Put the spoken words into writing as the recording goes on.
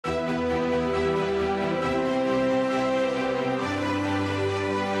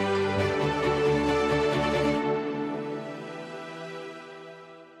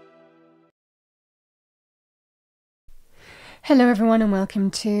Hello everyone and welcome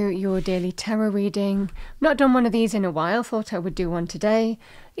to your daily tarot reading. Not done one of these in a while, thought I would do one today.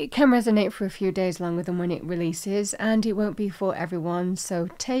 It can resonate for a few days longer than when it releases, and it won't be for everyone, so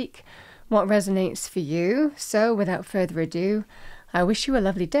take what resonates for you. So without further ado, I wish you a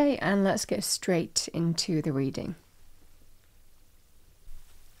lovely day and let's get straight into the reading.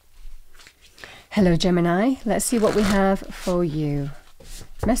 Hello Gemini, let's see what we have for you.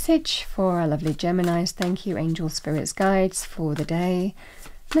 Message for our lovely Geminis. Thank you, angel spirits guides for the day.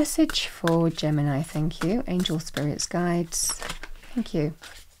 Message for Gemini. Thank you, angel spirits guides. Thank you.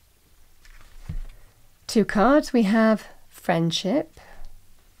 Two cards. We have friendship.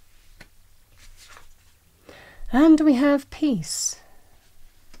 And we have peace.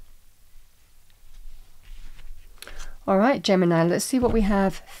 All right, Gemini, let's see what we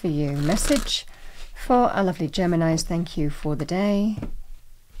have for you. Message for our lovely Geminis. Thank you for the day.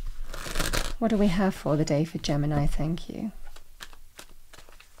 What do we have for the day for Gemini? Thank you.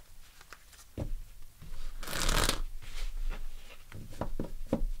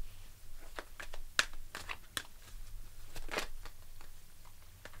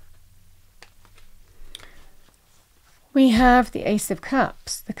 We have the Ace of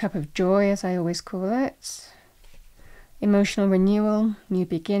Cups, the Cup of Joy as I always call it. Emotional renewal, new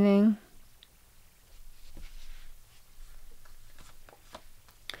beginning.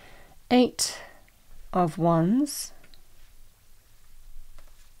 Eight of Wands,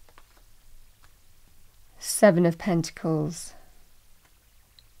 Seven of Pentacles,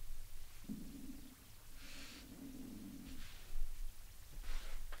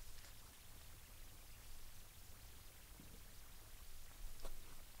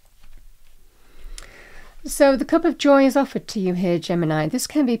 so the Cup of Joy is offered to you here, Gemini. This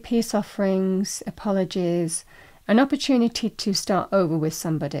can be peace offerings, apologies, an opportunity to start over with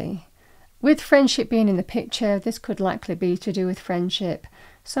somebody. With friendship being in the picture, this could likely be to do with friendship.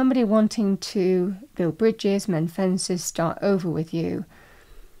 Somebody wanting to build bridges, mend fences, start over with you.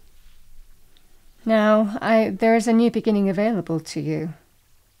 Now, there is a new beginning available to you.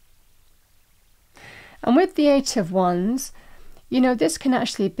 And with the Eight of Wands, you know, this can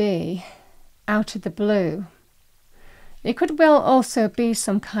actually be out of the blue. It could well also be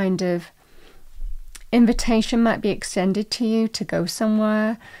some kind of invitation might be extended to you to go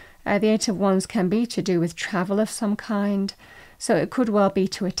somewhere. The Eight of Wands can be to do with travel of some kind, so it could well be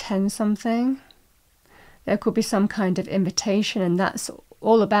to attend something. There could be some kind of invitation, and that's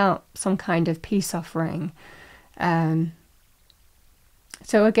all about some kind of peace offering. So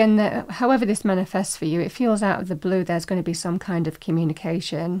again, however this manifests for you, it feels out of the blue there's going to be some kind of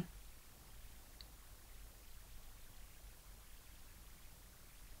communication.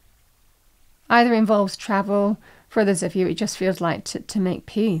 Either involves travel. For others of you, it just feels like to make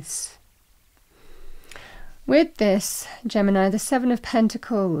peace. With this, Gemini, the Seven of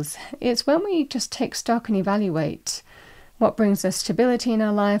Pentacles, it's when we just take stock and evaluate what brings us stability in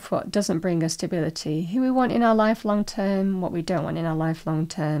our life, what doesn't bring us stability, who we want in our life long term, what we don't want in our life long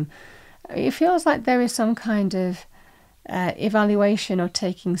term. It feels like there is some kind of evaluation or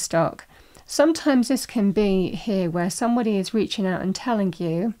taking stock. Sometimes this can be here where somebody is reaching out and telling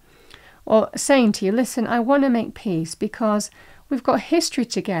you, or saying to you, listen, I want to make peace because we've got history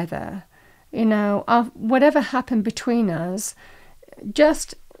together. You know, whatever happened between us,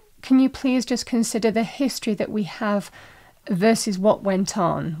 can you please just consider the history that we have versus what went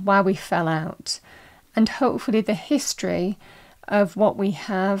on, why we fell out. And hopefully the history of what we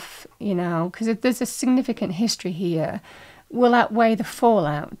have, you know, because if there's a significant history here, will outweigh the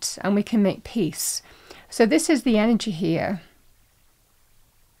fallout and we can make peace. So this is the energy here.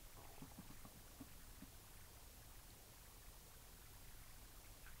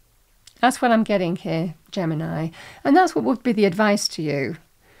 That's what I'm getting here, Gemini. And that's what would be the advice to you.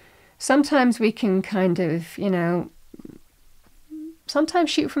 Sometimes we can kind of, you know,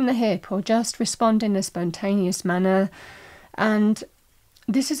 sometimes shoot from the hip or just respond in a spontaneous manner. And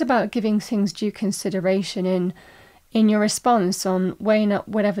this is about giving things due consideration in your response on weighing up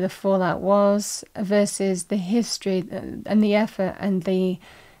whatever the fallout was versus the history and the effort and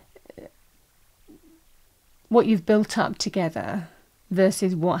what you've built up together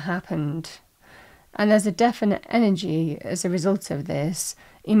versus what happened. And there's a definite energy as a result of this.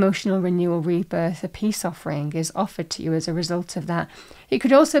 Emotional renewal, rebirth, a peace offering is offered to you as a result of that. It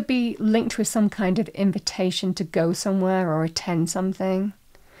could also be linked with some kind of invitation to go somewhere or attend something.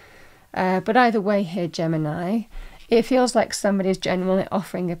 But either way here, Gemini, it feels like somebody's genuinely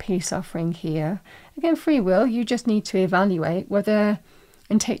offering a peace offering here. Again, free will, you just need to evaluate and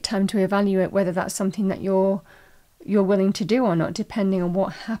take time to evaluate whether that's something that you're willing to do or not, depending on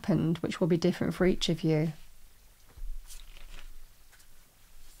what happened, which will be different for each of you.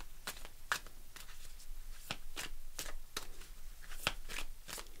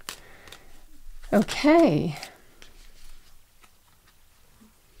 Okay.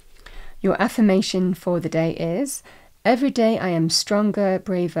 Your affirmation for the day is, every day I am stronger,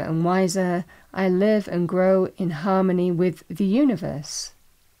 braver and wiser. I live and grow in harmony with the universe.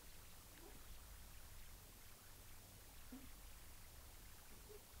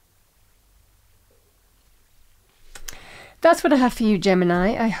 That's what I have for you,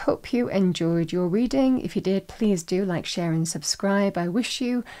 Gemini. I hope you enjoyed your reading. If you did, please do like, share and subscribe. I wish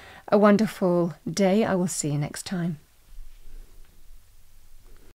you a wonderful day. I will see you next time.